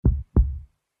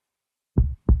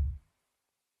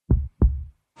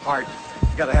Heart.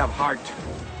 You gotta have heart.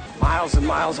 Miles and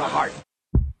miles of heart.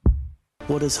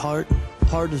 What is heart?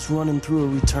 Heart is running through a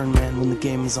return man when the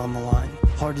game is on the line.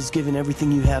 Heart is giving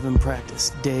everything you have in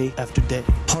practice, day after day.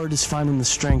 Heart is finding the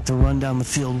strength to run down the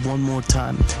field one more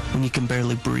time when you can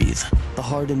barely breathe. The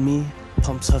heart in me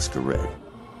pumps Husker Red.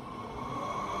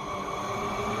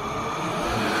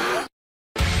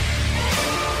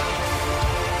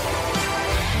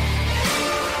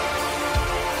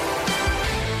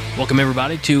 Welcome,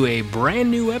 everybody, to a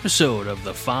brand new episode of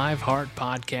the Five Heart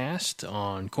Podcast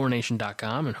on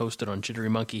CoreNation.com and hosted on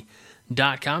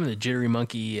JitteryMonkey.com, the Jittery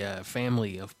Monkey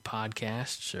family of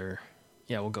podcasts.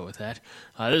 We'll go with that.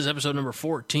 This is episode number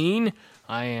 14.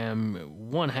 I am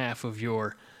one half of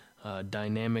your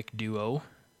dynamic duo.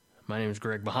 My name is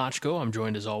Greg Mahochko. I'm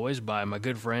joined, as always, by my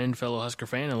good friend, fellow Husker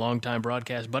fan, and longtime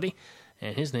broadcast buddy,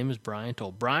 and his name is Brian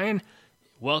Toll. Brian,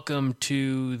 welcome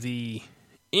to the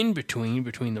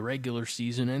between the regular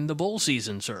season and the bowl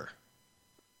season, sir.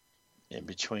 In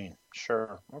between.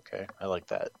 Sure. Okay. I like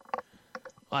that.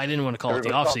 Well, I didn't want to call it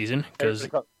the off season because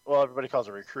everybody calls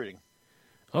it recruiting.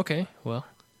 Okay. Well,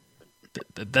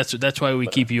 that's why we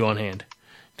keep you on hand,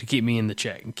 to keep me in the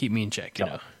check and keep me in check, you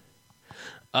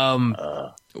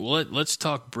know. Let's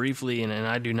talk briefly, and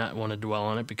I do not want to dwell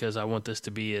on it because I want this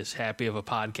to be as happy of a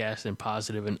podcast and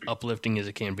positive and uplifting as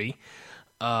it can be.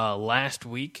 Last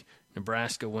week,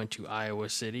 Nebraska went to Iowa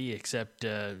City, except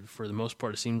for the most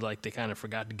part, it seemed like they kind of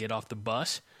forgot to get off the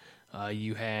bus.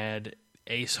 You had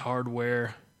Ace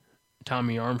Hardware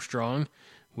Tommy Armstrong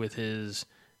with his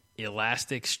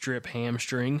elastic strip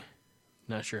hamstring.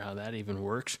 Not sure how that even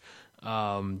works.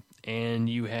 And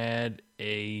you had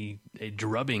a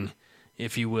drubbing,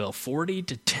 if you will,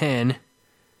 40-10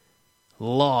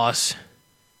 loss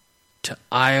to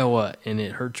Iowa, and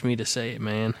it hurts me to say it,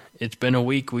 man. It's been a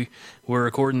week. We're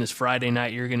recording this Friday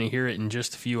night. You're going to hear it in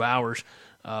just a few hours,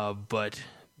 but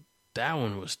that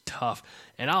one was tough.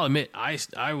 And I'll admit,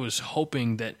 I was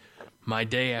hoping that my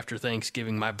day after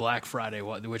Thanksgiving, my Black Friday,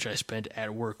 which I spent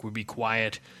at work, would be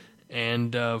quiet.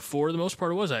 And for the most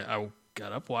part, it was. I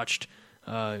got up, watched,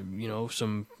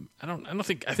 some.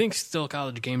 I think still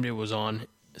College Game Day was on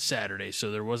Saturday,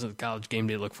 so there wasn't College Game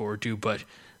Day to look forward to, but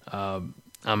I'm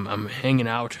hanging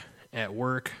out at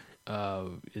work.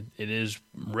 It is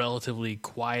relatively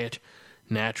quiet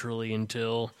naturally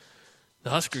until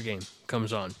the Husker game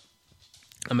comes on.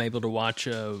 I'm able to watch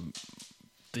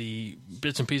the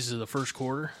bits and pieces of the first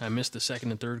quarter. I missed the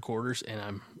second and third quarters,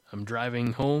 and I'm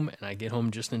driving home, and I get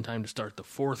home just in time to start the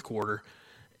fourth quarter.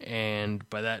 And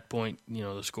by that point,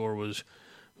 the score was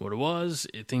what it was.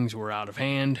 Things were out of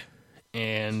hand,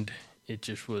 and it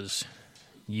just was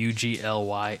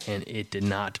UGLY, and it did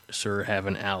not, sir, have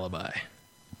an alibi.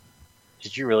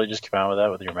 Did you really just come out with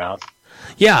that with your mouth?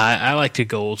 Yeah, I like to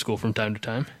go old school from time to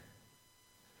time.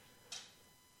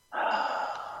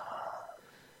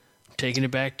 Taking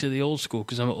it back to the old school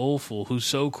because I'm an old fool who's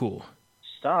so cool.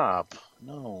 Stop.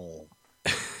 No.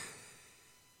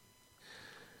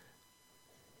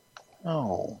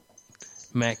 No.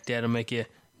 Mac, Dad'll make you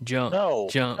jump. No.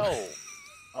 Jump. No.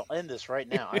 I'll end this right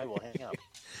now. I will hang up.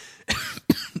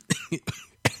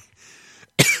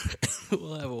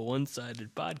 We'll have a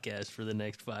one-sided podcast for the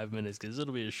next 5 minutes because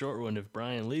it'll be a short one if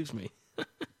Brian leaves me.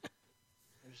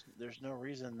 There's no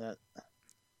reason that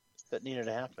needed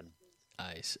to happen.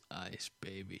 Ice, ice,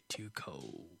 baby, too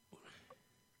cold.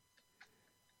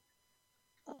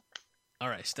 All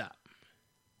right, stop.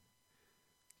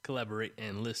 Collaborate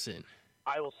and listen.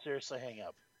 I will seriously hang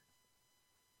up.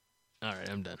 All right,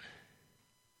 I'm done.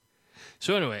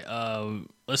 So anyway,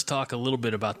 let's talk a little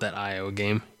bit about that Iowa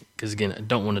game because, again, I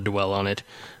don't want to dwell on it.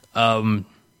 I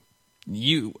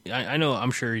know,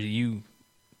 I'm sure you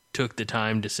took the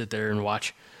time to sit there and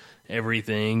watch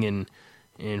everything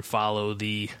and follow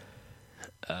the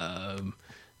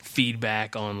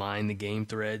feedback online, the game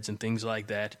threads and things like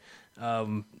that.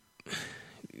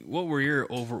 What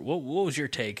was your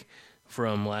take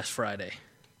from last Friday?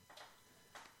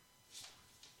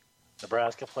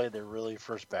 Nebraska played their really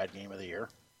first bad game of the year.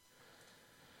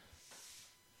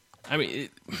 I mean,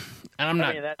 I'm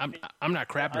not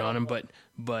crapping on him,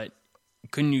 but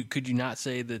could you not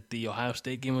say that the Ohio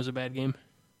State game was a bad game?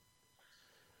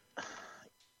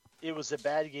 It was a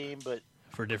bad game, but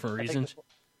for different reasons.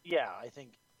 I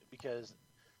think because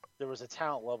there was a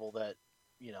talent level that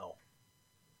you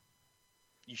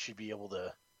should be able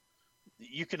to.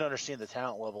 You can understand the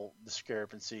talent level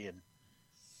discrepancy and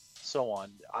so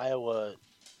on. Iowa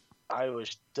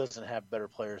doesn't have better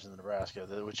players than Nebraska,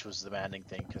 which was the maddening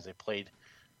thing because they played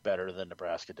better than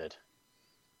Nebraska did.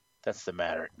 That's the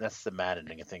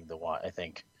maddening thing to watch, I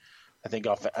think, I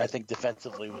think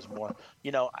defensively was more.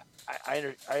 You know,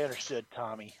 I understood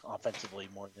Tommy offensively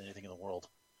more than anything in the world.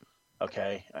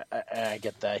 Okay, I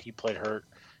get that he played hurt.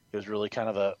 He was really kind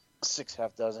of a 6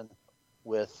 half dozen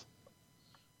with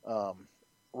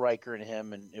Riker and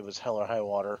him, and it was hell or high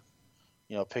water.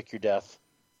 You know, pick your death.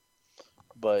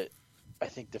 But I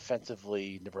think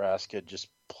defensively, Nebraska just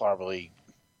probably,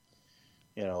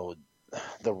 you know,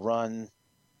 the run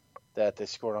that they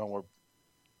scored on where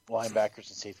linebackers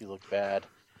and safety looked bad.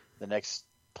 The next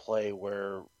play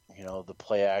where, you know, the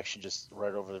play action just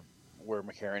right over where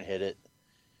McCarron hit it.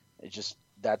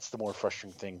 That's the more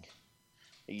frustrating thing.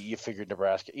 You figured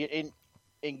Nebraska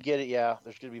and get it. Yeah,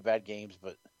 there's going to be bad games,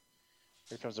 but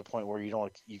there comes a point where you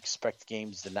expect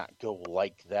games to not go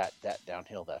like that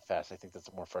downhill that fast. I think that's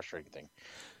the more frustrating thing.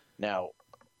 Now,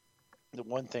 the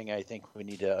one thing I think we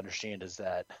need to understand is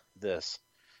that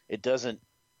it doesn't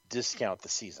discount the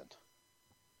season.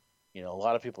 You know, a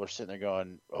lot of people are sitting there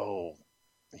going, "Oh,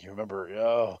 you remember?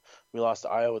 Oh, we lost to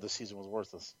Iowa. The season was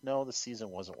worthless." No, the season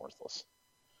wasn't worthless.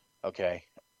 Okay,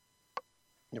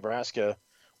 Nebraska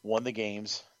won the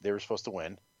games they were supposed to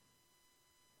win.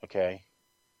 Okay,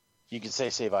 you can say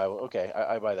save Iowa. Okay,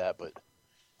 I buy that, but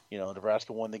you know,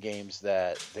 Nebraska won the games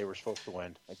that they were supposed to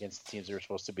win against the teams they were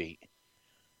supposed to beat.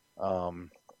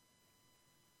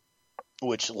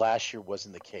 Which last year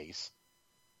wasn't the case,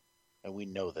 and we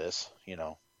know this, you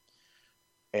know.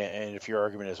 And if your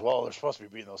argument is, well, they're supposed to be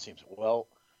beating those teams, well,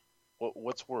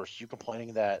 what's worse? You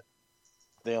complaining that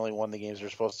they only won the games they're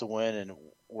supposed to win and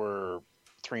were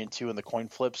 3-2 in the coin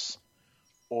flips,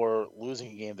 or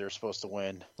losing a game they're supposed to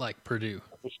win, like Purdue,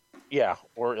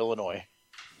 or Illinois,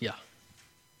 yeah.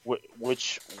 What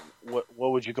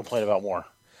would you complain about more?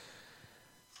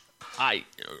 I'm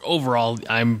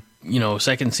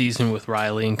second season with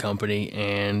Riley and company,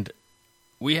 and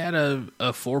we had a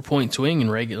 4-point swing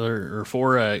in regular, or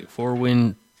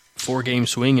 4-game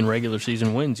swing in regular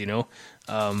season wins. You know,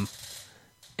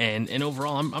 and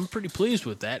overall, I'm pretty pleased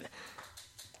with that.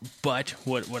 But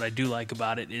what I do like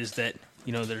about it is that,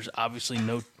 you know, there's obviously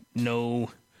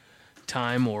no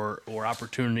time or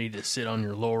opportunity to sit on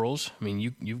your laurels. I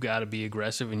mean, you've got to be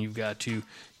aggressive, and you've got to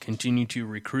continue to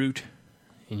recruit,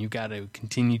 and you've got to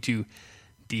continue to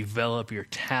develop your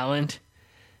talent.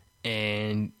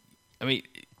 And I mean,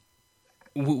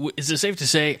 is it safe to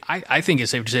say? I think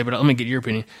it's safe to say, but let me get your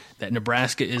opinion, that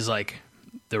Nebraska is like,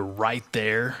 they're right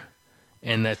there,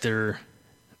 and that they're,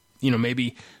 you know,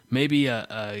 maybe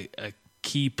a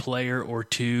key player or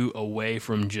two away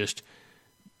from just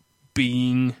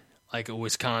being like a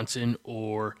Wisconsin,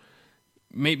 or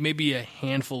maybe a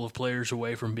handful of players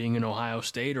away from being an Ohio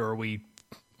State, or are we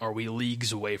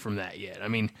leagues away from that yet? I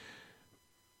mean,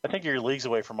 I think you're leagues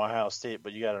away from Ohio State,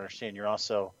 but you got to understand you're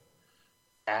also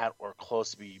at or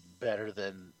close to be better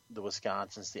than the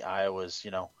Wisconsins, the Iowas.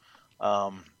 You know,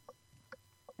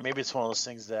 maybe it's one of those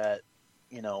things that,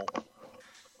 you know,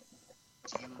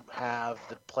 you have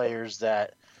the players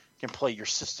that can play your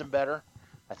system better.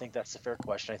 I think that's a fair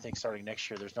question. I think starting next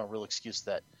year, there's no real excuse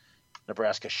that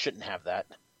Nebraska shouldn't have that.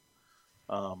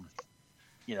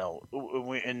 You know,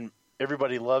 and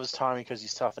everybody loves Tommy because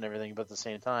he's tough and everything, but at the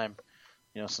same time,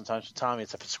 you know, sometimes with Tommy,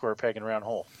 it's a square peg in a round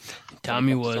hole.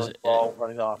 Tommy was ball,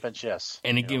 running the offense, yes.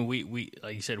 And again, we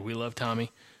like you said, we love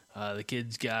Tommy. The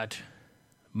kid's got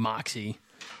moxie.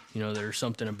 You know, there's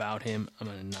something about him. I'm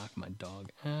going to knock my dog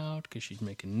out because she's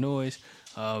making noise.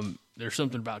 There's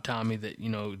something about Tommy that, you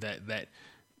know, that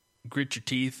grit your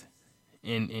teeth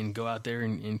and go out there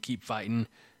and keep fighting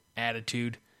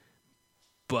attitude.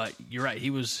 But you're right. He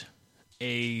was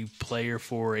a player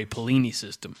for a Pelini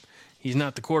system. He's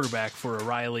not the quarterback for a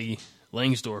Riley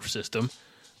Langsdorf system.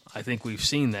 I think we've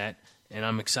seen that, and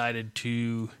I'm excited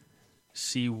to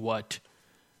see what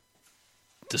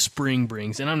the spring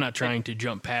brings. And I'm not trying to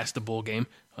jump past the bowl game,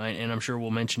 and I'm sure we'll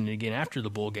mention it again after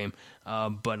the bowl game,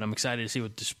 but I'm excited to see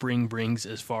what the spring brings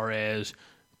as far as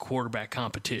quarterback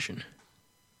competition.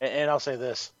 And I'll say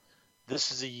this.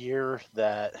 This is a year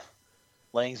that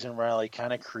Langs and Riley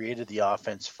kind of created the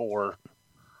offense for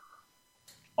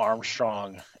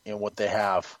Armstrong and what they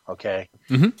have, okay?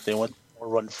 Mm-hmm. They went more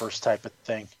run-first type of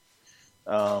thing.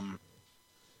 Now,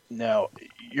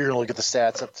 you're going to look at the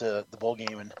stats up to the bowl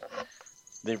game, and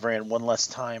they've ran one less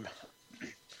time.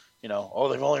 You know,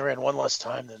 they've only ran one less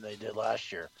time than they did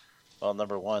last year. Well,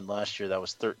 number one, last year that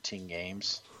was 13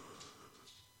 games.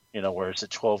 You know, whereas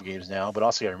it's 12 games now. But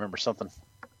also got to remember something.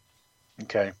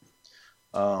 Okay.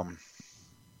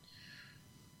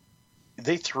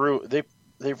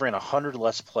 They've ran 100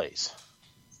 less plays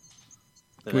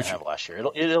than they have last year.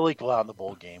 It'll equal out in the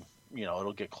bowl game. You know,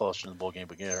 it'll get closer in the bowl game.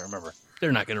 But you got to remember,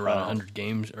 They're not going to run 100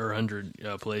 games or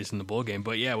 100 plays in the bowl game.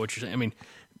 But, yeah, what you're saying, I mean,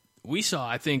 we saw,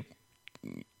 I think,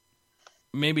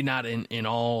 maybe not in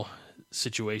all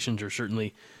situations, or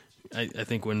certainly I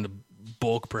think when the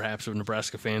bulk perhaps of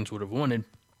Nebraska fans would have wanted,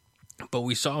 but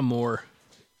we saw more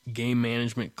game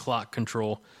management, clock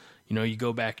control. You know, you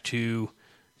go back to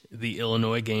the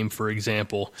Illinois game, for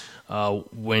example,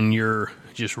 when you're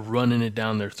just running it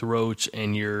down their throats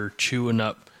and you're chewing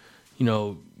up,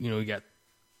 you got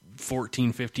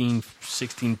 14, 15,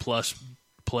 16-plus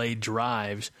play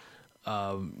drives,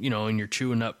 and you're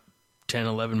chewing up 10,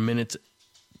 11 minutes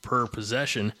per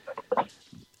possession.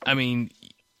 I mean,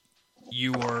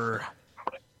 you're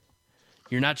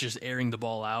not just airing the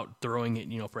ball out, throwing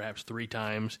it, perhaps 3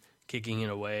 times, kicking it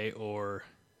away, or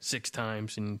 6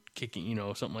 times and kicking,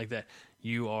 something like that.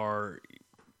 You are,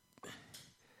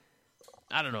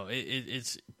 I don't know.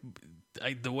 It's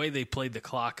the way they played the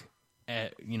clock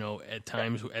at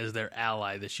times as their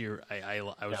ally this year. I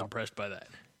was impressed by that.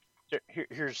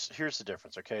 Here's the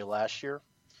difference. Okay, last year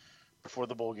before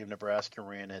the bowl game, Nebraska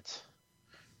ran it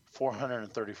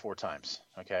 434 times.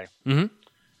 Okay. Mm-hmm.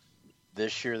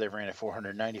 This year they ran it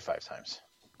 495 times.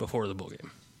 Before the bowl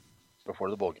game.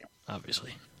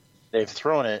 Obviously. They've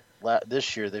thrown it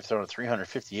this year. They've thrown it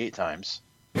 358 times.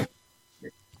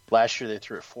 Last year they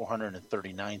threw it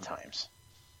 439 times.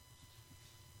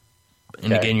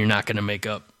 And again, you're not going to make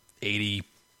up 80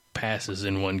 passes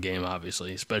in one game,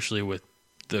 obviously, especially with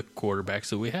the quarterbacks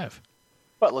that we have.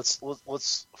 But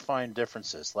let's find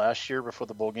differences. Last year before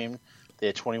the bowl game, they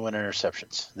had 21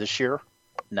 interceptions. This year,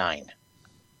 9.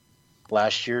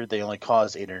 Last year they only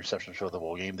caused 8 interceptions before the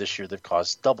bowl game. This year they've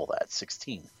caused double that,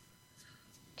 16.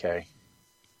 Okay.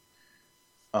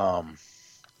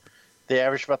 They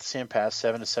average about the same pass,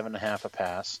 7 to 7.5 a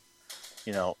pass.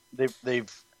 They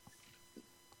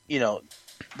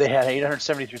had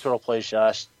 873 total plays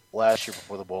last year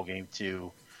before the bowl game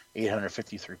to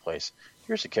 853 plays.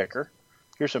 Here's the kicker.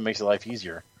 Here's what makes it life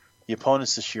easier. The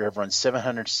opponents this year have run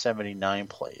 779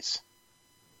 plays.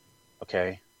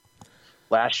 Okay.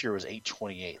 Last year was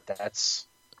 828. That's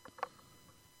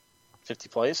 50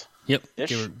 plays. Yep.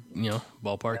 Ish.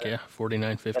 Ballpark, yeah,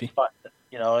 49, 50.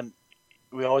 And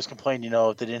we always complain,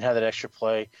 if they didn't have that extra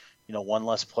play, one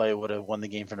less play would have won the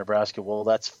game for Nebraska. Well,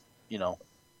 that's,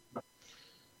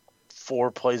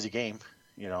 4 plays a game,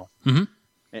 Mm-hmm.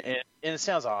 And it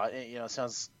sounds odd, it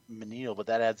sounds menial, but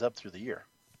that adds up through the year.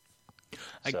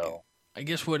 I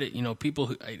guess what people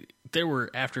who there were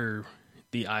after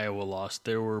the Iowa loss,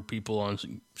 there were people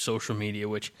on social media,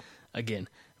 which again,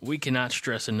 we cannot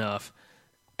stress enough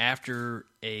after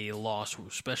a loss,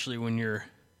 especially when you're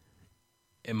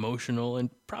emotional and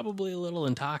probably a little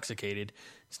intoxicated,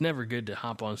 it's never good to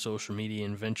hop on social media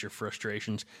and vent your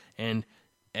frustrations. And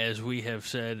as we have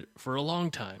said for a long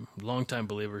time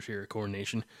believers here at Corn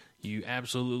Nation, you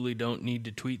absolutely don't need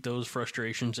to tweet those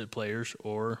frustrations at players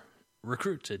or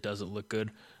recruits. It doesn't look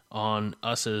good on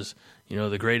us as,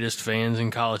 the greatest fans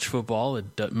in college football.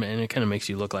 It kind of makes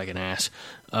you look like an ass.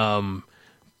 But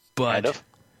kind of.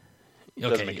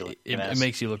 Okay, it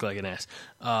makes you look like an ass.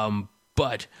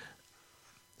 But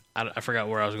I forgot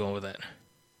where I was going with that.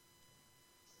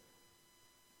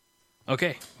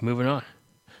 Okay, moving on.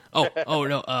 Oh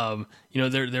no.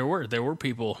 There were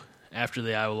people after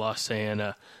the Iowa loss saying,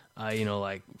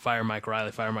 like fire Mike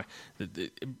Riley, fire Mike.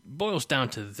 It boils down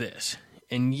to this.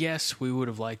 And yes, we would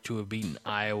have liked to have beaten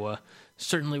Iowa.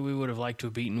 Certainly, we would have liked to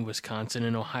have beaten Wisconsin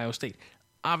and Ohio State.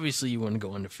 Obviously, you want to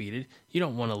go undefeated. You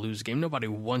don't want to lose a game. Nobody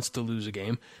wants to lose a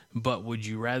game. But would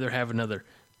you rather have another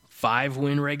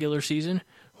 5-win regular season?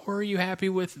 Or are you happy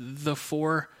with the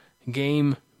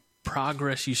 4-game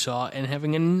progress you saw and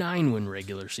having a 9-win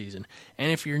regular season?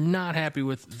 And if you're not happy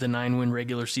with the 9-win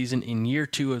regular season in year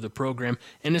 2 of the program,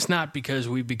 and it's not because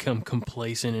we've become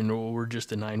complacent and we're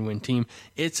just a 9-win team,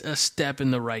 it's a step in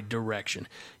the right direction.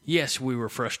 Yes, we were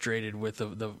frustrated with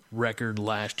the record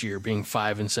last year being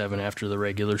 5-7 after the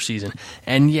regular season.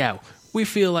 And yeah, we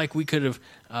feel like we could have,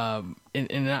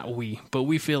 and not we, but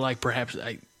we feel like perhaps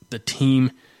the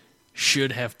team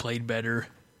should have played better,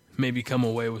 maybe come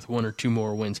away with 1 or 2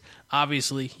 more wins.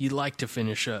 Obviously, you'd like to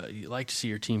see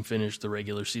your team finish the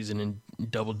regular season in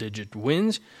double-digit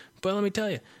wins, but let me tell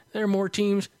you, there are more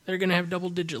teams that are going to have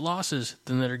double-digit losses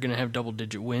than that are going to have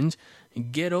double-digit wins.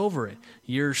 Get over it.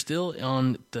 You're still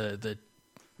on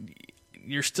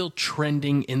you're still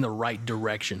trending in the right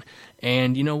direction.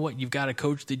 And you know what? You've got a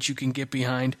coach that you can get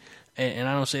behind. And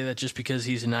I don't say that just because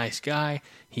he's a nice guy.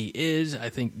 He is. I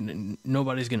think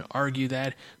nobody's going to argue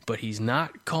that. But he's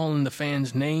not calling the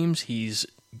fans names. He's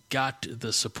got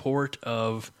the support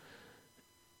of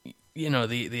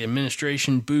the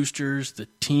administration boosters, the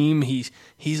team. He's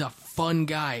a fun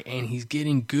guy, and he's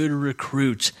getting good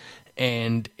recruits.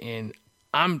 And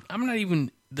I'm not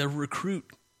even the recruit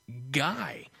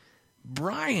guy.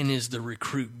 Brian is the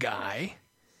recruit guy,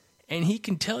 and he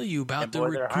can tell you about the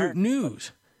recruit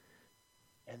news.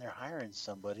 And they're hiring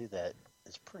somebody that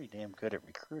is pretty damn good at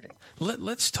recruiting.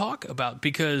 Let's talk about,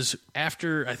 because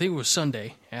after, I think it was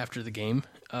Sunday after the game,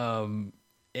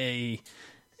 a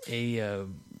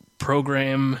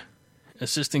program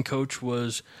assistant coach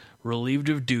was relieved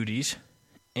of duties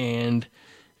and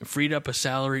freed up a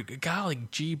salary. Golly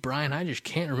gee, Brian, I just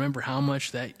can't remember how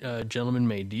much that gentleman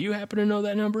made. Do you happen to know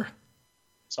that number?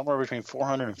 Somewhere between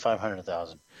 400 and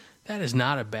 500,000. That is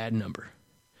not a bad number.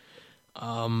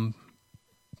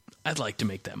 I'd like to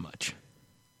make that much.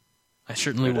 I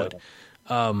certainly would.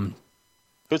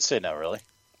 Could say no, really.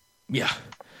 Yeah.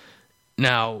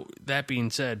 Now, that being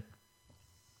said,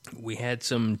 we had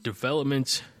some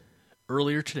developments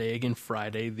earlier today, again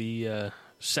Friday the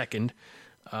 2nd,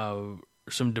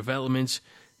 some developments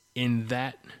in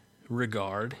that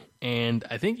regard, and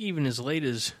I think even as late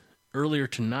as earlier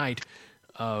tonight,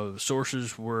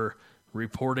 sources were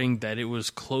reporting that it was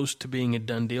close to being a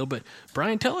done deal. But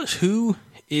Brian, tell us who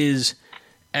is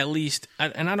at least,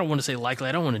 and I don't want to say likely,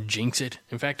 I don't want to jinx it.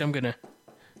 In fact,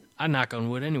 I knock on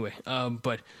wood anyway.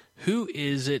 But who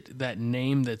is it, that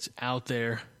name that's out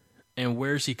there, and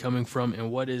where's he coming from,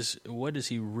 and what is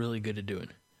he really good at doing?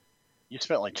 You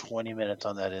spent like 20 minutes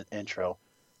on that intro.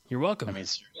 You're welcome. I mean,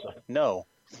 seriously. No,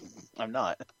 I'm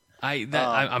not.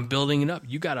 I'm building it up.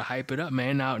 You got to hype it up,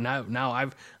 man. Now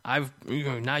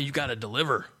you got to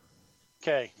deliver.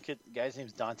 Okay, guy's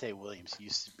name's Dante Williams. He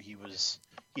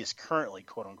is currently,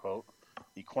 quote unquote,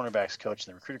 the cornerbacks coach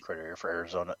in the recruiting criteria for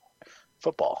Arizona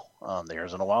football, the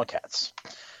Arizona Wildcats.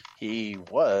 He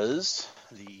was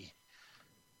the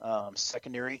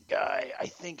secondary guy, I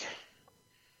think,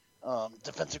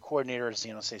 defensive coordinator at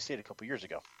San Jose State a couple years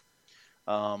ago.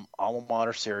 Alma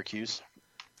mater, Syracuse.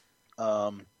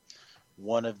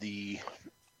 One of the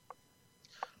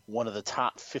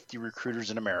top 50 recruiters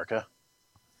in America,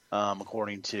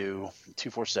 according to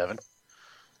 247.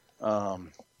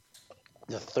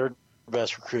 The third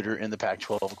best recruiter in the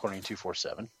Pac-12, according to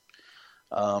 247.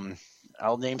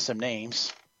 I'll name some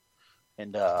names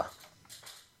and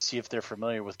see if they're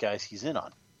familiar with guys he's in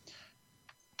on.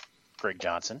 Greg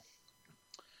Johnson,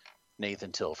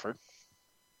 Nathan Tilford,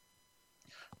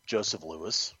 Joseph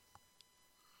Lewis.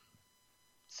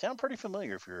 Sound pretty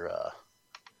familiar if you're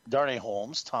Darnay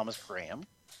Holmes, Thomas Graham,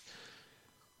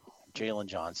 Jalen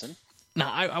Johnson.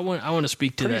 Now, I want to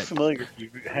speak to pretty that. Familiar.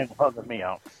 You hang on me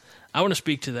out. I want to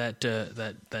speak to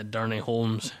that Darnay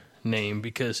Holmes name,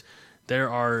 because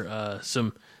there are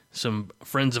some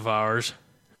friends of ours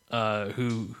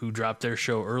who dropped their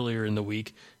show earlier in the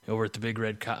week over at the Big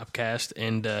Red Copcast,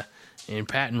 and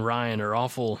Pat and Ryan are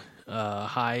awful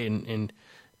high and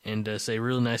say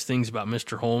really nice things about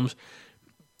Mr. Holmes.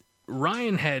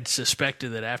 Ryan had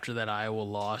suspected that after that Iowa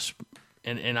loss,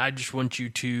 and I just want you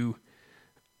to,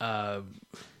 I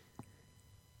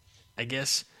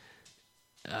guess,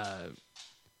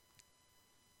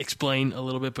 explain a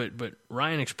little bit, but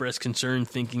Ryan expressed concern,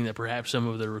 thinking that perhaps some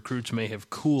of the recruits may have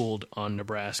cooled on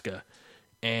Nebraska,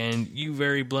 and you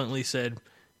very bluntly said,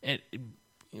 and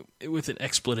with an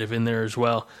expletive in there as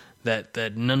well,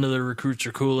 that none of the recruits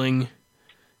are cooling.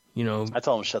 You know, I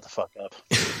told him to shut the fuck up.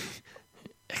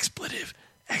 expletive.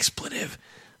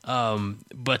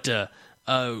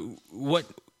 What?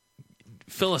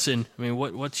 Fill us in. I mean,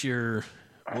 what's your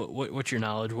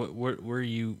knowledge? What are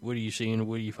you seeing?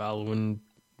 What are you following?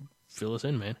 Fill us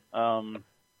in, man.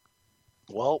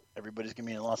 Well, everybody's gonna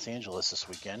be in Los Angeles this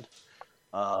weekend.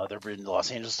 They're in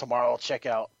Los Angeles tomorrow. I'll check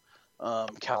out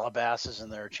Calabasas in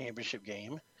their championship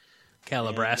game.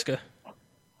 Calabrasca.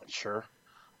 Sure.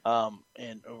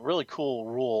 And a really cool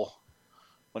rule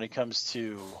when it comes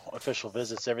to official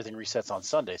visits, everything resets on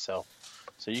Sunday. So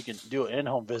you can do an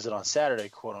in-home visit on Saturday,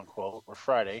 quote unquote, or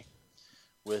Friday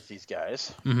with these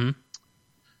guys. Mm-hmm.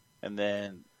 And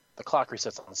then the clock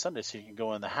resets on Sunday, so you can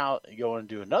go in the house, go and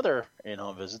do another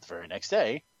in-home visit the very next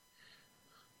day,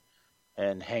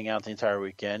 and hang out the entire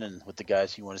weekend and with the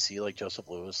guys you want to see, like Joseph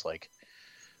Lewis, like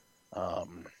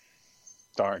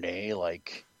Darnay,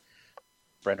 like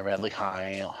Brendan Radley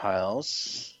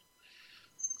Hiles,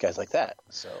 guys like that.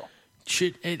 So,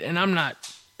 and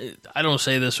I don't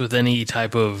say this with any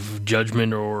type of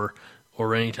judgment or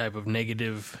any type of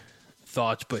negative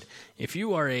thoughts, but if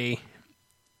you are a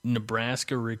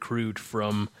Nebraska recruit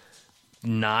from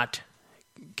not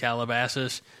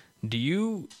Calabasas, do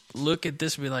you look at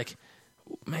this and be like,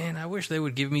 Man, I wish they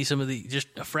would give me just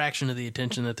a fraction of the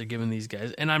attention that they're giving these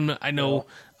guys. And I know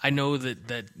that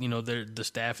the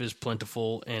staff is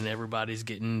plentiful and everybody's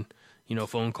getting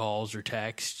phone calls or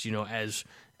texts as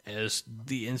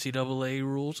the NCAA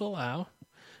rules allow.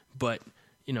 But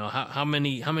how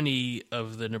many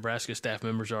of the Nebraska staff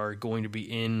members are going to be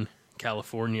in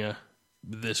California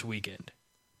this weekend?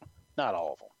 Not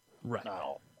all of them. Right. Not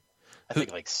all. I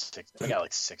think like 6. I got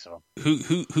like 6 of them.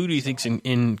 Who do you think's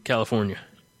in California?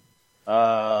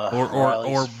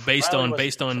 Or based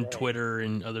on Twitter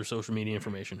and other social media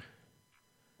information.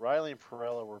 Riley and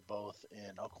Perella were both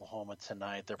in Oklahoma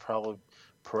tonight.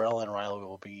 Perella and Riley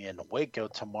will be in Waco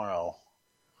tomorrow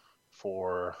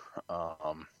for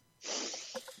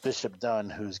Bishop Dunn,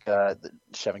 who's got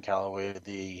Chevin Callaway,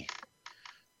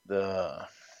 the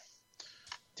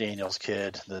Daniels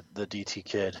kid, the DT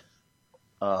kid.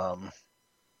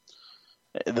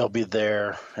 They'll be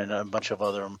there, and a bunch of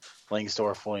other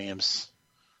Langsdorff, Williams,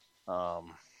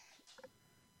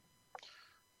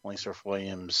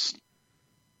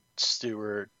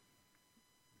 Stewart,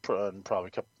 and probably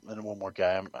a couple, and one more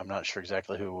guy. I'm not sure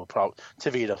exactly who.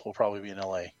 Tavita will probably be in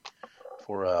LA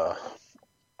for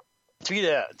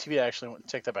Tavita actually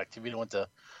take that back. Tavita went to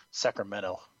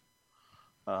Sacramento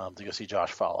to go see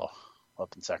Josh Follow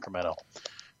up in Sacramento,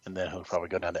 and then he'll probably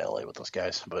go down to LA with those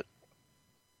guys. But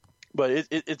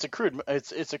it's a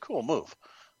cool move.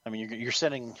 I mean, you're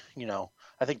sending,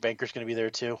 I think Banker's going to be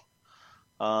there too.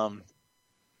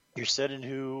 You're setting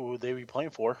who they be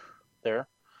playing for there.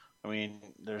 I mean,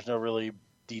 there's no really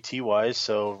DT wise,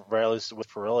 so Riley's with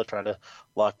Perella trying to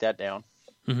lock that down.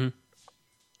 Mm-hmm.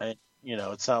 And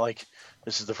it's not like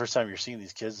this is the first time you're seeing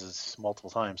these kids; it's multiple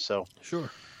times. So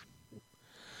sure.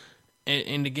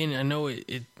 And again, I know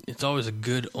it's always a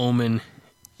good omen.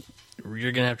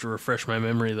 You're gonna have to refresh my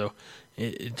memory though.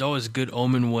 It's always a good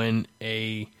omen when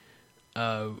a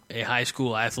high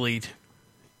school athlete,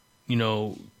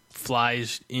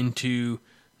 flies into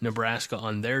Nebraska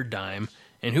on their dime.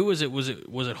 And who was it? Was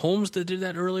it Holmes that did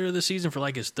that earlier this season for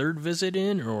like his third visit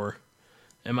in, or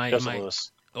am I?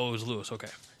 Lewis. Oh, it was Lewis. Okay.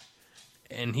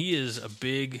 And he is a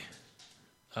big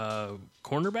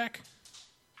cornerback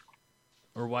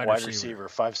or wide receiver,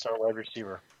 5-star wide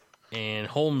receiver. And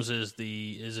Holmes is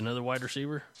another wide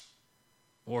receiver,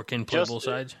 or can play both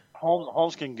sides.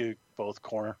 Holmes can do both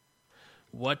corner.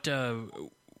 What?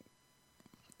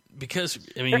 Because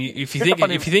I mean, if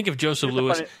you think of Joseph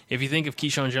Lewis, if you think of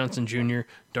Keyshawn Johnson Jr.,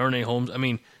 Darnay Holmes, I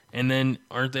mean, and then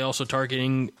aren't they also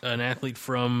targeting an athlete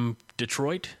from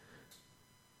Detroit?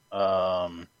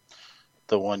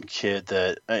 The one kid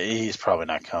that he's probably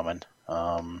not coming.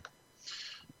 What's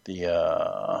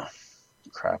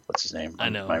his name? I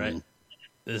know, right?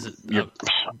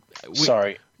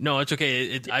 Sorry. No, it's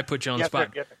okay. I put you on the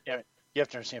spot. You have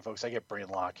to understand, folks, I get brain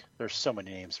lock. There's so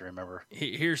many names to remember.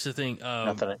 Here's the thing.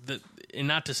 And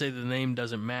not to say the name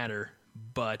doesn't matter,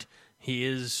 but he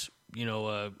is,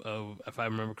 if I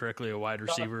remember correctly, a wide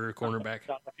receiver, cornerback.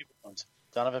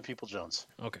 Donovan People-Jones.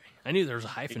 Okay. I knew there was a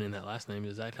hyphen in that last name.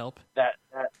 Does that help? That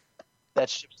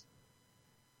ship's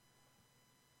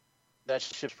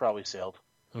probably sailed.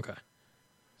 Okay.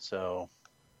 So,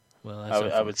 well,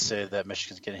 I would say that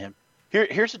Michigan's getting him.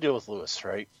 Here's the deal with Lewis,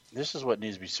 right? This is what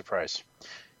needs to be surprised.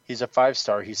 He's a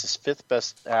 5-star. He's the 5th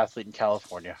best athlete in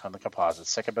California on the composite,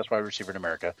 2nd best wide receiver in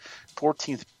America,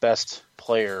 14th best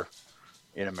player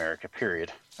in America,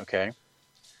 period. Okay?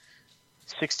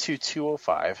 6'2",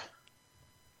 205.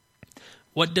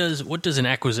 What does an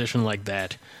acquisition like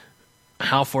that,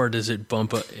 how far does it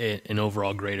bump an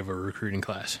overall grade of a recruiting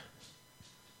class?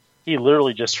 He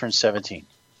literally just turned 17.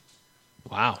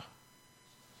 Wow.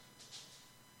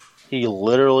 He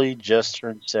literally just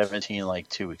turned 17 like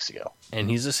 2 weeks ago. And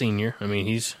he's a senior. I mean,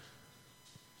 he's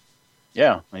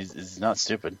not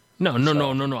stupid. No.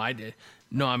 I did.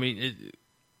 No, I mean,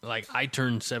 I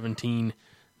turned 17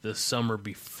 the summer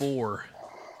before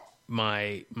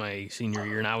my senior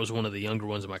year, and I was one of the younger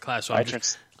ones in my class. So I'm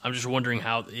just wondering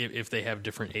how if they have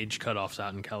different age cutoffs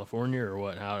out in California or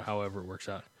what, however it works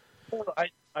out. Well,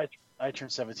 I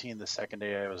turned 17 the second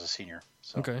day I was a senior.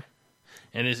 So. Okay.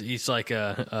 And it's like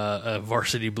a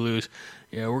varsity blues.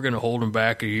 Yeah, we're going to hold him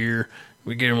back a year.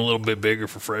 We get him a little bit bigger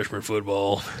for freshman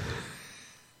football.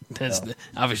 That's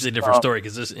obviously a different story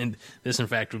because this in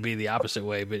fact would be the opposite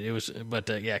way. But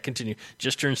continue.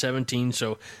 Just turned 17,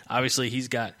 so obviously he's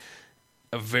got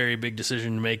a very big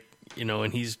decision to make.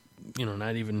 And he's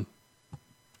not even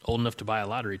old enough to buy a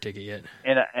lottery ticket yet.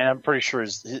 And I'm pretty sure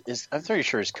his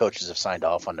coaches have signed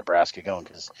off on Nebraska going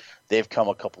because they've come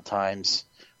a couple times.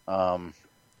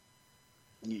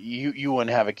 You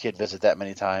wouldn't have a kid visit that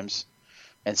many times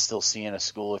and still seeing a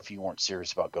school if you weren't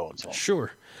serious about going to them.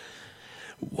 Sure.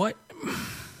 What?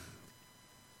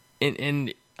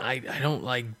 And I don't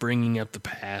like bringing up the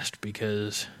past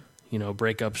because,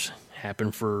 breakups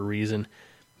happen for a reason.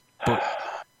 But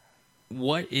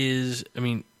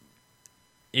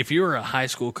if you're a high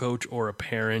school coach or a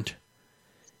parent,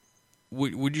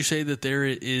 would you say that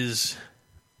that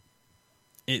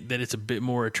it's a bit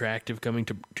more attractive coming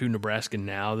to Nebraska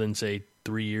now than, say,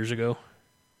 3 years ago?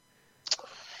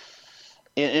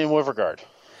 In what regard?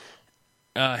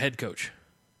 Head coach.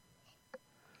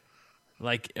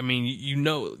 You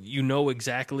know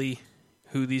exactly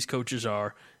who these coaches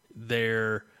are,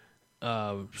 their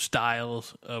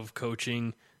styles of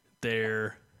coaching,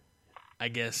 their, I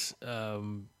guess,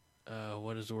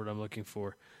 what is the word I'm looking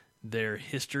for? Their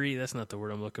history. That's not the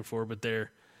word I'm looking for, but their,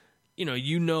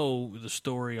 the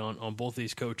story on both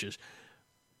these coaches.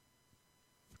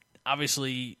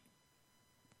 Obviously,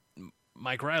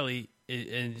 Mike Riley,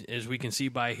 as we can see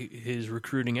by his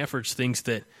recruiting efforts, thinks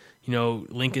that,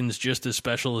 Lincoln's just as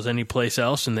special as any place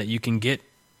else and that you can get,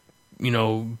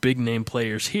 big name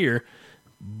players here.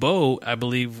 Bo, I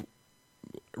believe,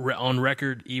 on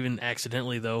record, even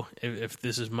accidentally though, if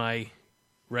this is my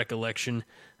recollection,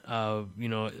 at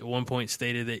one point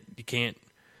stated that you can't,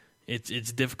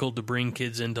 it's difficult to bring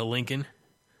kids into Lincoln.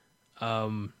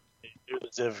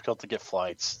 It's difficult to get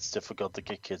flights. It's difficult to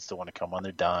get kids to want to come on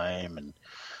their dime and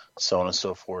so on and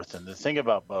so forth. And the thing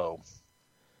about Bo,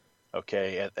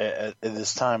 okay, at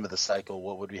this time of the cycle,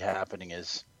 what would be happening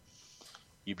is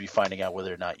you'd be finding out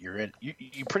whether or not you're in.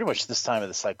 You pretty much this time of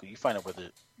the cycle, you find out whether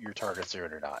your targets are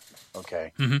in or not.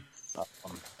 Okay. Mm-hmm.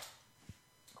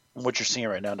 What you're seeing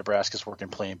right now, Nebraska's working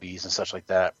Plan Bs and such like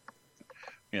that.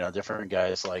 Different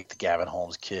guys like the Gavin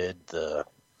Holmes kid, trying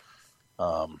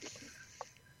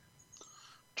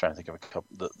to think of a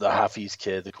couple, the Hafiz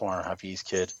kid, the Corner Hafiz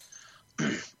kid.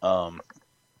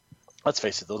 Let's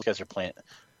face it, those guys are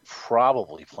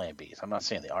probably Plan Bs. I'm not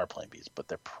saying they are Plan Bs, but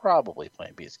they're probably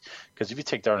Plan Bs. Because if you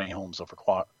take Darnay Holmes over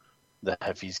the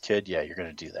Hafiz kid, yeah, you're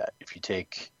going to do that. If you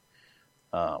take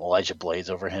Elijah Blades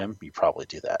over him, you probably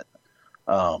do that.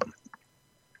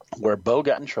 Where Bo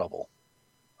got in trouble,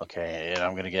 okay, and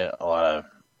I'm going to get a lot of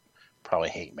probably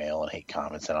hate mail and hate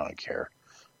comments, and I don't care.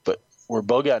 But where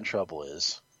Bo got in trouble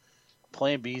is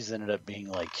Plan Bs ended up being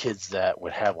like kids that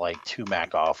would have like 2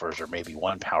 MAC offers or maybe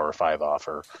 1 Power 5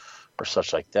 offer or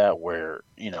such like that, where,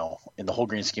 in the whole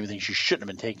green scheme of things, you shouldn't have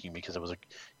been taking because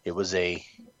it was a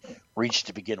reach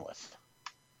to begin with.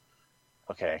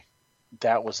 Okay.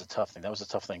 That was a tough thing.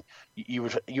 You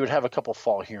would have a couple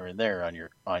fall here and there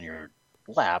on your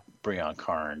lap, Breon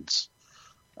Carnes,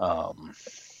 and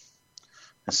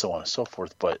so on and so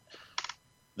forth. But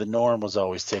the norm was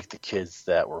always take the kids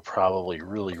that were probably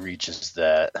really reaches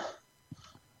that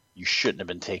you shouldn't have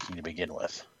been taking to begin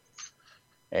with,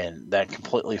 and that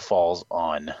completely falls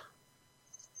on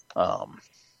that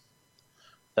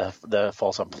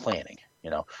falls on planning.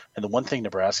 And the one thing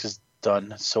Nebraska's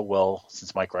done so well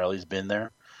since Mike Riley's been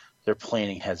there, their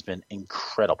planning has been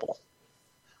incredible.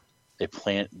 They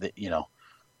plan that,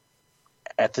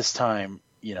 at this time,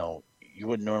 you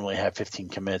wouldn't normally have 15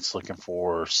 commits looking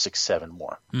for 6, 7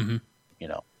 more. Mm-hmm.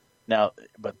 Now,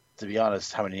 but to be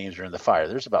honest, how many names are in the fire?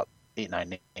 There's about 8,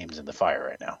 9 names in the fire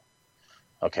right now.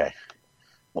 Okay,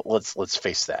 well, let's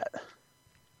face that.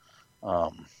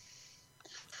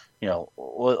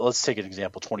 Let's take an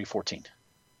example. 2014.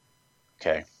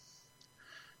 Okay.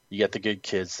 You got the good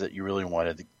kids that you really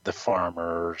wanted, the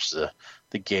Farmers,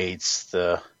 the Gates,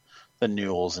 the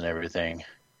Newells and everything.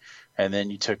 And then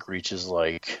you took reaches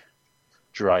like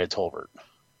Jariah Tolbert.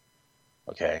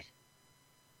 Okay.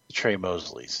 The Trey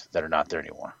Mosleys that are not there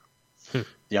anymore.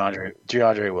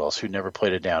 DeAndre Wills, who never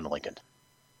played it down in Lincoln.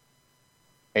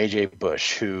 AJ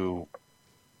Bush, who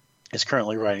is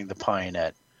currently riding the pine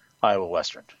at Iowa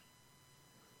Western.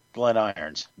 Glenn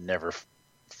Irons never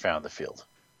found the field.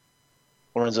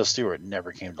 Lorenzo Stewart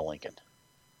never came to Lincoln.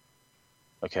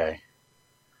 Okay.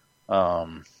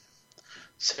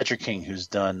 Cedric King, who's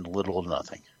done little to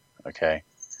nothing. Okay.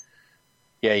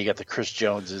 Yeah, you got the Chris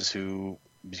Joneses, who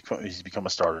he's become a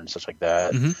starter and such like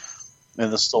that. Mm-hmm.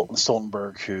 And the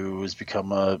Stoltenberg, who has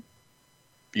become a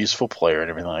useful player and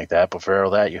everything like that. But for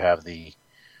all that, you have the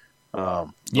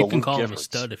you can call him a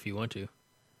stud if you want to.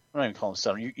 I'm not even calling him a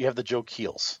stud. You have the Joe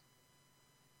Keels.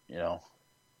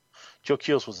 Joe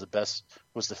Keels was the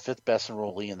 5th best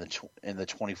enrollee in the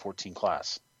 2014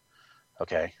 class.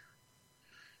 Okay.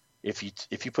 If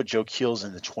you put Joe Keels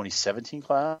in the 2017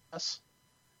 class,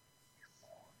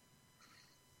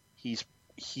 he's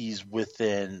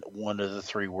within one of the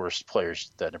 3 worst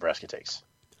players that Nebraska takes.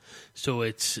 So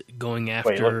it's going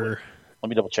after Let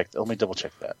me double check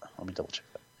that.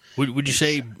 Would you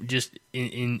say, just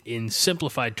in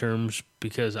simplified terms,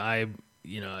 because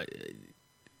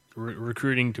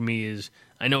recruiting to me is,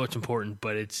 I know it's important,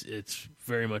 but it's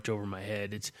very much over my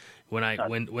head. It's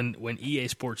when EA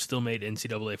Sports still made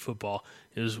NCAA football,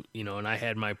 it was, and I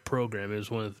had my program. It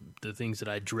was one of the things that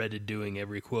I dreaded doing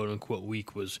every quote unquote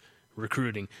week was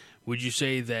recruiting. Would you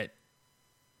say that,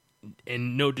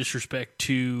 and no disrespect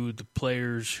to the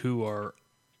players who are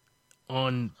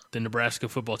on the Nebraska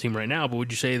football team right now, but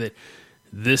would you say that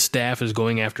this staff is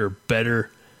going after a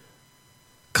better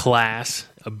class,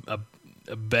 a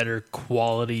better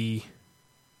quality,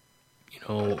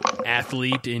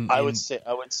 athlete? I would say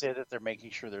that they're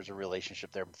making sure there's a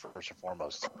relationship there first and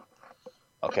foremost.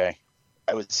 Okay,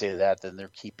 I would say that. Then they're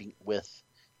keeping with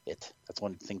it. That's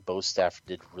one thing Bo's staff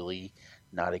did really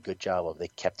not a good job of. They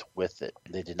kept with it.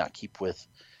 They did not keep with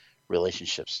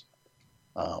relationships.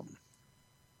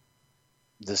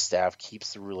 This staff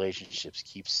keeps the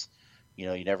relationships,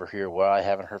 you never hear, well, I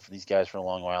haven't heard from these guys for a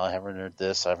long while. I haven't heard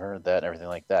this, I've heard that, and everything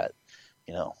like that,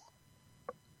 And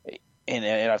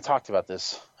I've talked about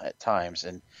this at times,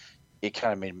 and it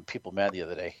kind of made people mad the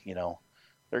other day. There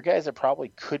are guys that probably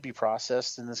could be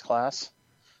processed in this class.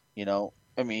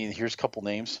 Here's a couple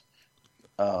names.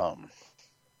 Adam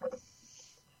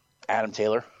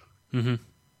Taylor. Mm-hmm.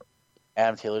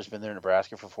 Adam Taylor's been there in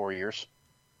Nebraska for 4 years.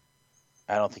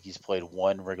 I don't think he's played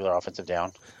one regular offensive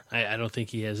down. I don't think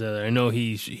he has either. I know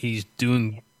he's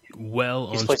doing well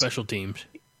on special teams.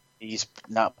 He's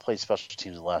not played special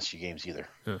teams in the last few games either.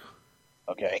 Huh.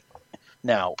 Okay.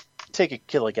 Now, take a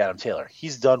kid like Adam Taylor.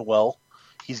 He's done well.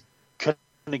 He's going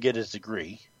to get his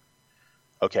degree.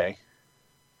 Okay.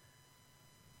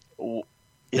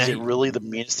 Is it really the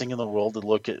meanest thing in the world to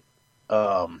look at?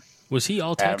 Was he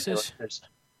all Texas?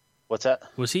 What's that?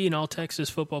 Was he an all Texas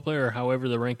football player, or however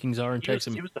the rankings are in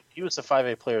Texas? He was the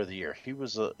 5A player of the year. He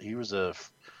was a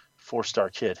 4-star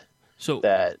kid so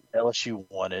that LSU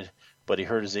wanted, but he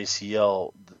hurt his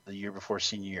ACL the year before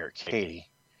senior year at Katy.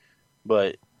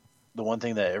 But the one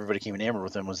thing that everybody came enamored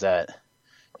with him was that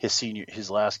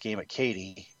his last game at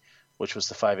Katy, which was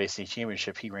the 5A state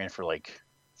championship, he ran for like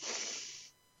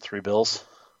 3 bills.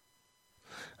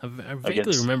 I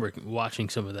vaguely remember watching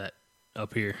some of that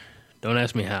up here. Don't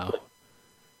ask me how.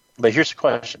 But here's the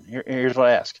question. Here's what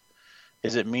I ask.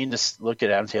 Is it mean to look at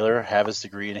Adam Taylor, have his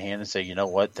degree in hand, and say, you know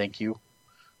what, thank you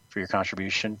for your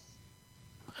contribution?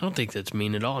 I don't think that's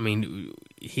mean at all. I mean,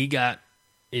 he got,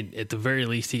 at the very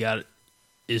least, he got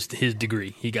his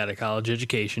degree. He got a college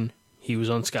education. He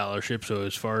was on scholarship, so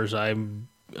as far as I'm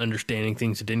understanding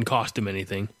things, it didn't cost him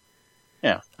anything.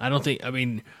 Yeah. I don't think,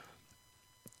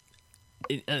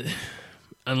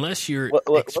 unless you're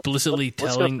explicitly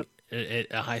telling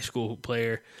a high school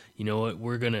player, you know what,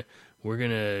 we're gonna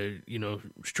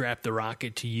strap the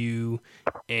rocket to you,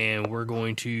 and we're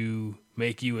going to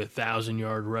make you a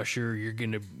 1,000-yard rusher. You're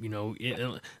gonna,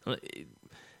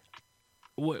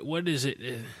 what is it?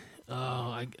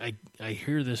 I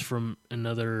hear this from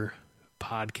another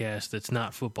podcast that's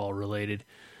not football related.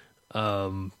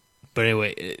 But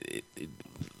anyway,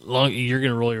 you're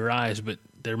gonna roll your eyes, but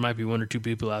there might be one or two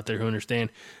people out there who understand.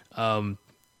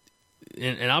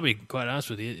 And I'll be quite honest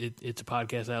with you, it's a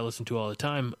podcast I listen to all the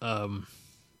time.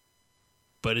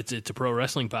 But it's a pro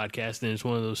wrestling podcast, and it's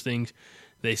one of those things.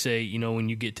 They say, when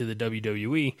you get to the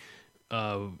WWE,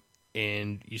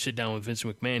 and you sit down with Vince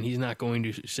McMahon, he's not going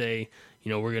to say,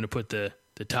 we're going to put the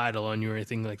title on you or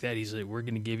anything like that. He's like, we're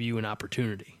going to give you an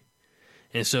opportunity.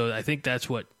 And so I think that's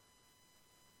what,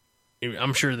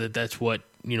 I'm sure that's what,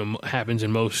 happens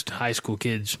in most high school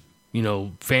kids,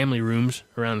 family rooms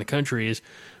around the country is,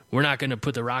 we're not going to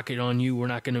put the rocket on you. We're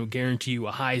not going to guarantee you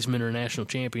a Heisman or a national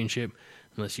championship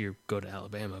unless you go to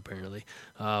Alabama, apparently.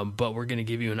 But we're going to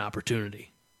give you an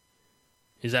opportunity.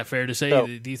 Is that fair to say? So,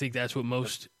 do you think that's what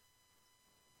most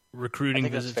recruiting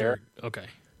visits are? Okay.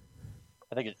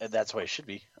 I think that's the way it should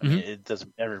be. I mean, it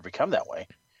doesn't ever become that way.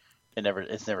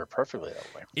 It's never perfectly that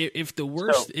way. If the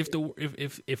worst,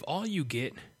 if all you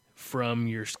get from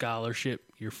your scholarship,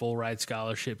 your full ride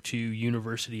scholarship to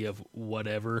University of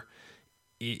whatever,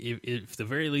 if the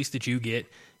very least that you get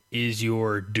is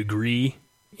your degree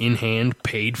in hand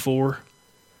paid for,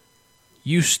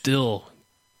 you still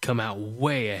come out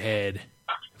way ahead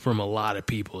from a lot of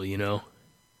people, Your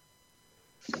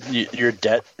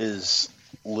debt is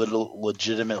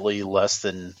legitimately less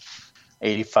than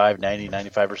 85, 90,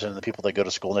 95% of the people that go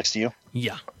to school next to you.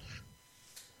 Yeah.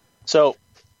 So,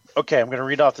 okay, I'm going to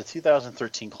read off the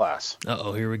 2013 class.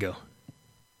 Uh-oh, here we go.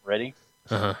 Ready?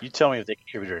 Uh-huh. You tell me if they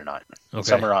contributed or not. Okay.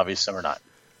 Some are obvious, some are not.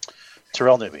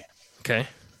 Terrell Newby. Okay.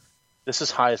 This is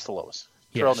highest to lowest.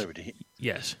 Yes. Terrell Newby.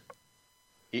 Yes.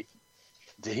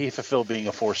 Did he fulfill being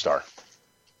a 4-star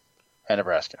at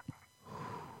Nebraska?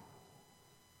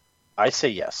 I say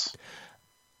yes.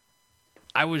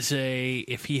 I would say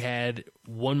if he had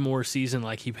one more season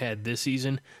like he had this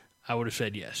season, I would have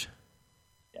said yes.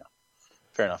 Yeah.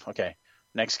 Fair enough. Okay.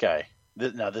 Next guy.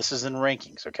 Now, this is in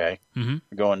rankings, okay? Mm-hmm.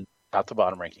 We're going top to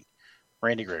bottom ranking.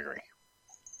 Randy Gregory.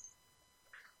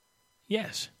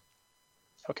 Yes.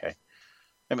 Okay.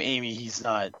 I mean, he's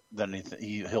not done anything.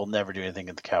 He'll never do anything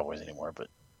at the Cowboys anymore, but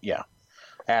yeah.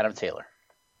 Adam Taylor.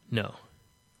 No.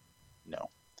 No.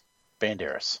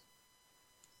 Banderas.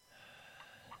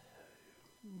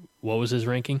 What was his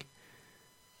ranking?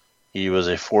 He was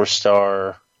a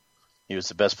 4-star. He was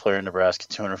the best player in Nebraska,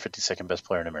 252nd best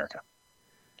player in America.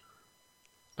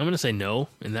 I'm going to say no,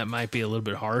 and that might be a little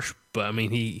bit harsh, but I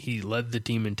mean, he led the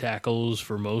team in tackles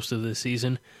for most of the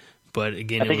season. But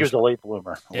again, I think he was a late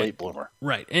bloomer. Late bloomer.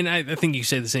 Right. And I think you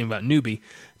say the same about Newby,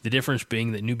 the difference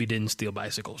being that Newby didn't steal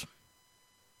bicycles.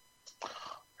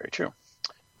 Very true.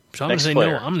 So I'm going to say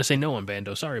no. I'm going to say no on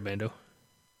Bando. Sorry, Bando.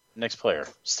 Next player,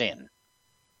 Stanton.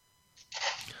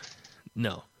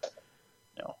 No.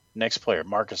 No. Next player,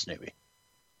 Marcus Newby.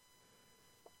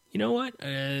 You know what?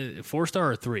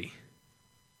 4-star or 3?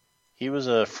 He was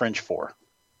a French 4.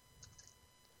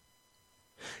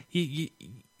 I'm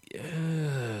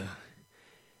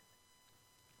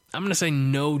going to say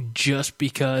no just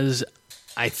because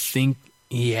I think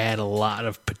he had a lot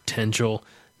of potential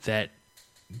that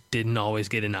didn't always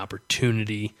get an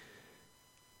opportunity,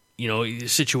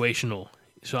 situational.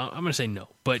 So I'm going to say no,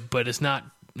 but it's not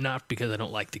because I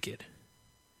don't like the kid.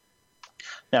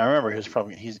 Now remember, I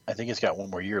think he's got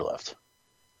one more year left.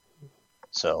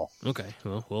 So okay,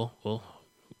 well, we'll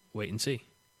wait and see.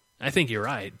 I think you're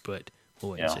right, but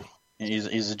we'll wait and see.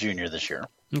 He's a junior this year.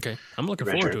 Okay, I'm looking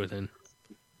forward to it then.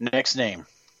 Next name.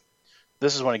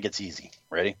 This is when it gets easy.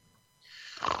 Ready?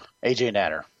 AJ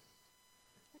Natter.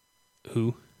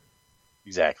 Who?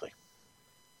 Exactly.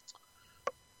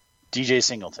 DJ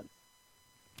Singleton.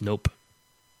 Nope.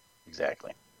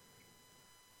 Exactly.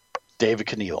 David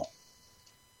Keneal.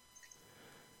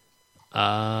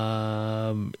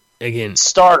 Again,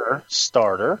 starter.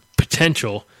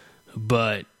 Potential,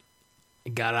 but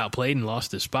got outplayed and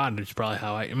lost his spot. It's probably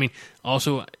how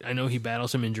also, I know he battled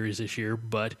some injuries this year,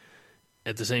 but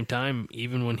at the same time,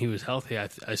 even when he was healthy,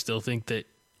 I still think that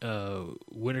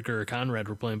Whitaker or Conrad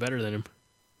were playing better than him.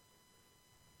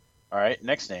 All right,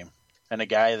 next name. And a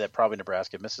guy that probably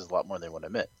Nebraska misses a lot more than they would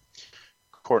admit.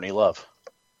 Courtney Love.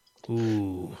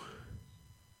 Ooh.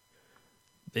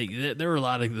 There were a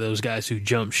lot of those guys who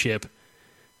jumped ship,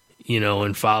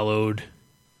 and followed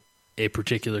a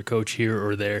particular coach here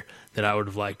or there that I would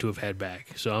have liked to have had back.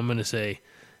 So I'm going to say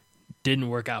didn't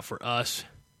work out for us,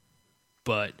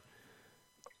 but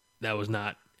that was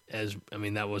not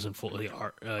that wasn't fully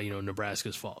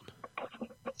Nebraska's fault.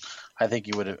 I think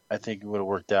you would have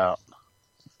worked out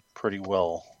pretty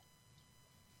well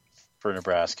for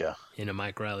Nebraska in a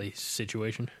Mike Riley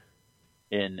situation.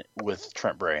 With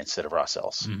Trent Bray instead of Ross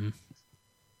Ellis. Mm-hmm.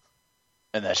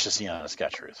 And that's just the honest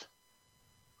God truth.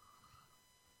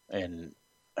 And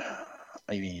I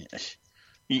mean,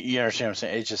 you understand what I'm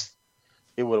saying?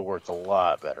 It would have worked a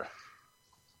lot better.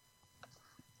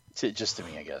 Just to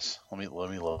me, I guess. Let me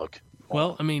look.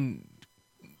 Well, I mean,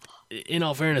 in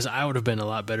all fairness, I would have been a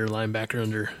lot better linebacker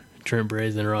under Trent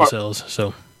Bray than Ross Ellis.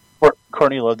 So,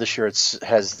 Courtney Love this year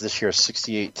has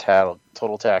 68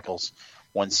 total tackles,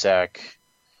 1 sack,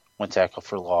 1 tackle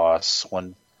for loss,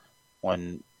 one.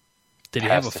 Did he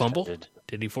have a fumble?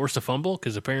 Did he force a fumble?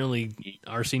 Because apparently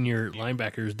our senior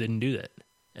linebackers didn't do that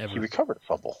ever. He recovered a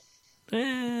fumble.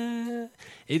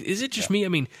 Is it just me? I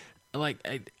mean,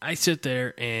 like I sit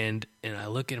there and I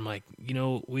look at him like,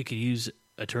 we could use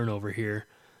a turnover here.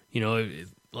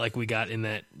 Like we got in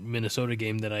that Minnesota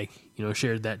game that I,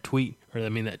 shared that tweet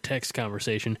that text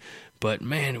conversation. But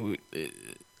man,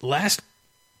 last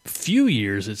few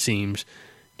years it seems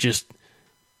just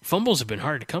fumbles have been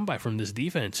hard to come by from this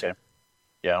defense. Okay.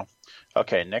 Yeah.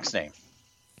 Okay. Next name.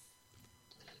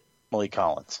 Malik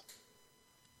Collins.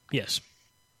 Yes.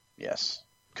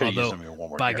 Could have used him one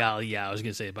more year. Golly, I was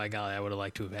going to say, by golly, I would have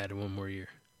liked to have had him one more year.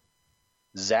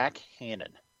 Zach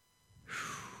Hannon.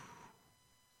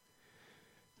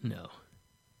 No.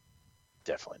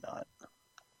 Definitely not.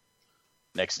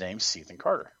 Next name, Ethan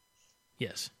Carter.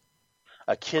 Yes.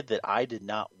 A kid that I did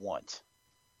not want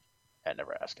at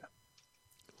Nebraska.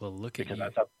 Well, look at you.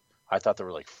 I thought there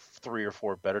were like 3 or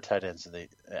 4 better tight ends, and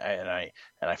I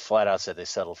flat out said they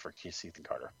settled for Ethan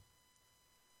Carter.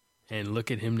 And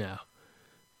look at him now.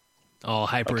 All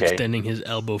hyperextending his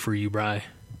elbow for you, Bry.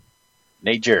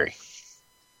 Nate Jerry.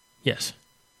 Yes.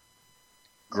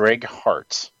 Greg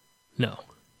Hart. No.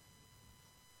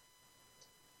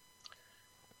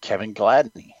 Kevin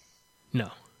Gladney.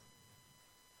 No.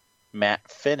 Matt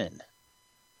Finnan.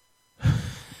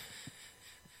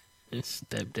 It's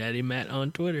Stepdaddy Matt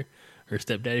on Twitter. Or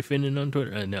Stepdaddy Finnan on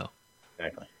Twitter. No.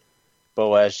 Exactly.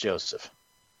 Boaz Joseph.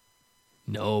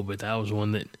 No, but that was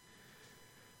one that,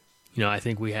 I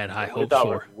think we had high hopes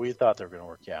for. We thought they were going to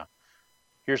work, yeah.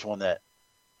 Here's one that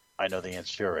I know the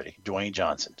answer to already. Dwayne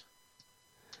Johnson.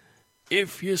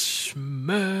 If you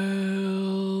smell...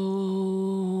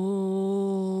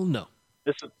 No.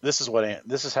 This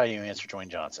is how you answer Dwayne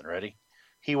Johnson. Ready?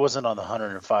 He wasn't on the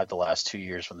 105 the last 2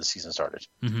 years when the season started.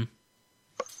 Mm-hmm.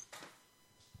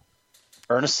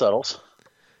 Ernest Suttles.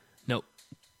 Nope.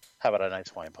 How about a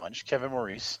nice wine punch? Kevin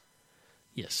Maurice.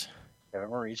 Yes. Kevin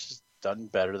Maurice has done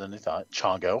better than they thought.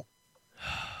 Chongo.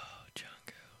 Oh,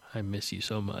 Chongo. I miss you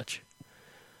so much.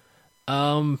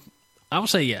 I will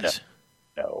say yes.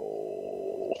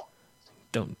 No.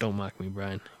 Don't mock me,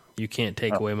 Brian. You can't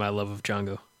take away my love of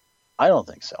Chongo. I don't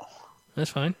think so. That's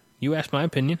fine. You asked my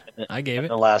opinion. I gave it.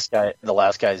 The last guy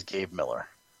is Gabe Miller.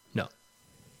 No.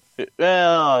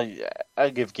 Well,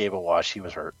 I'd give Gabe a wash. He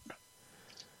was hurt.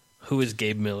 Who is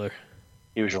Gabe Miller?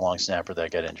 He was your long snapper that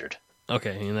got injured.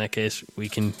 Okay, in that case,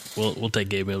 we'll take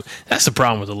Gabe Miller. That's the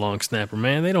problem with a long snapper,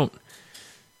 man.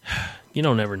 You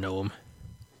don't ever know him.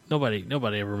 Nobody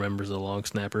ever remembers a long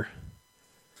snapper.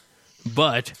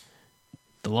 But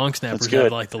the long snappers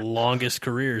have like the longest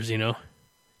careers, in the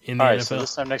NFL. So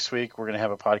this time next week, we're going to have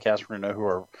a podcast. We're going to know who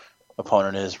our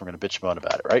opponent is. We're going to bitch about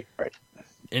it, right? Right.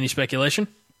 Any speculation?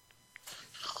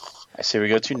 I say we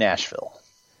go to Nashville.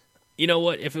 You know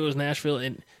what? If it was Nashville,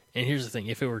 and here's the thing.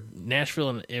 If it were Nashville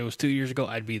and it was 2 years ago,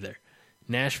 I'd be there.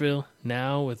 Nashville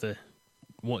now with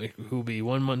who will be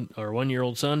 1 month or 1 year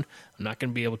old son, I'm not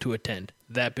going to be able to attend.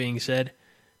 That being said,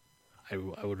 I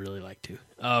would really like to.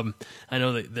 I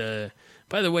know that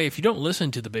by the way, if you don't listen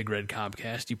to the Big Red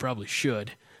Cobcast, you probably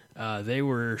should. They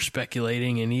were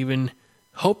speculating and even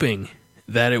hoping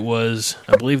that it was,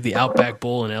 I believe, the Outback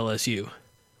Bowl in LSU.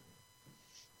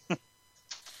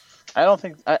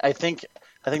 I think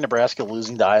Nebraska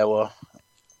losing to Iowa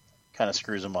kind of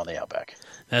screws them on the Outback.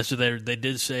 That's what they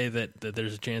did say that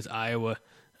there's a chance Iowa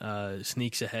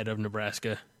sneaks ahead of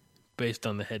Nebraska based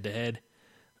on the head-to-head.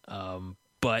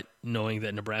 But knowing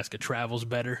that Nebraska travels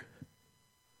better,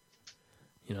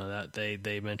 that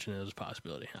they mentioned it as a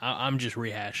possibility. I'm just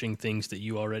rehashing things that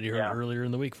you already heard earlier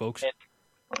in the week, folks.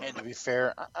 And to be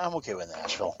fair, I'm okay with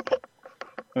Nashville.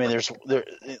 I mean,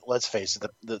 let's face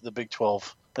it, the Big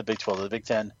 12, the Big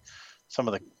 10, some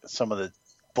of the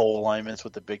bowl alignments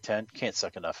with the Big 10 can't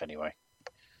suck enough anyway.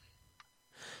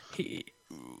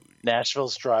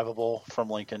 Nashville's drivable from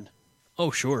Lincoln.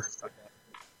 Oh, sure. Okay.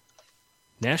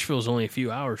 Nashville's only a few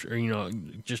hours, or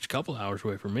just a couple hours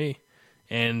away from me.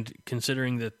 And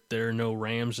considering that there are no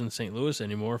Rams in St. Louis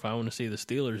anymore, if I want to see the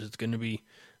Steelers, it's going to be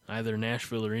either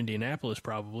Nashville or Indianapolis,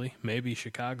 probably. Maybe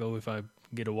Chicago if I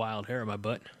get a wild hair at my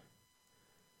butt.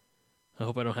 I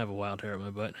hope I don't have a wild hair at my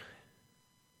butt.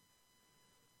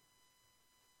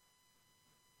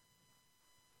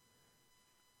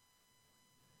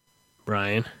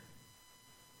 Brian.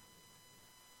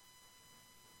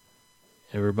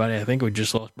 Everybody, I think we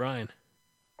just lost Brian.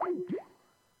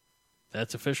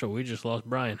 That's official. We just lost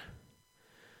Brian.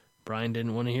 Brian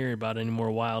didn't want to hear about any more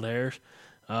wild hairs.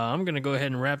 I'm going to go ahead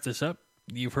and wrap this up.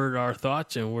 You've heard our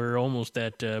thoughts, and we're almost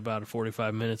at about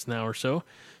 45 minutes now or so.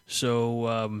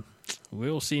 So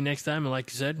we'll see next time. And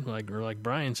like you said, like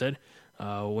Brian said,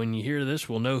 when you hear this,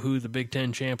 we'll know who the Big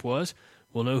Ten champ was.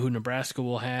 We'll know who Nebraska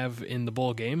will have in the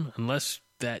bowl game, unless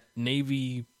that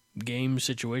Navy game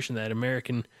situation, that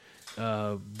American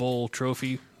bowl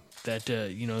trophy,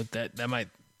 that might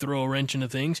throw a wrench into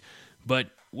things. But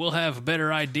we'll have a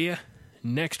better idea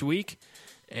next week.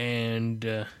 And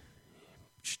in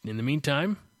the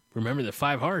meantime, remember that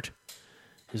 5 heart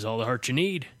is all the heart you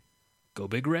need. Go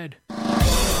Big Red.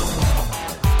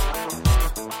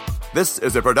 This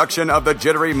is a production of the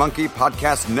Jittery Monkey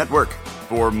Podcast Network.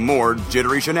 For more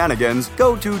jittery shenanigans,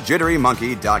 go to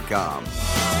jitterymonkey.com.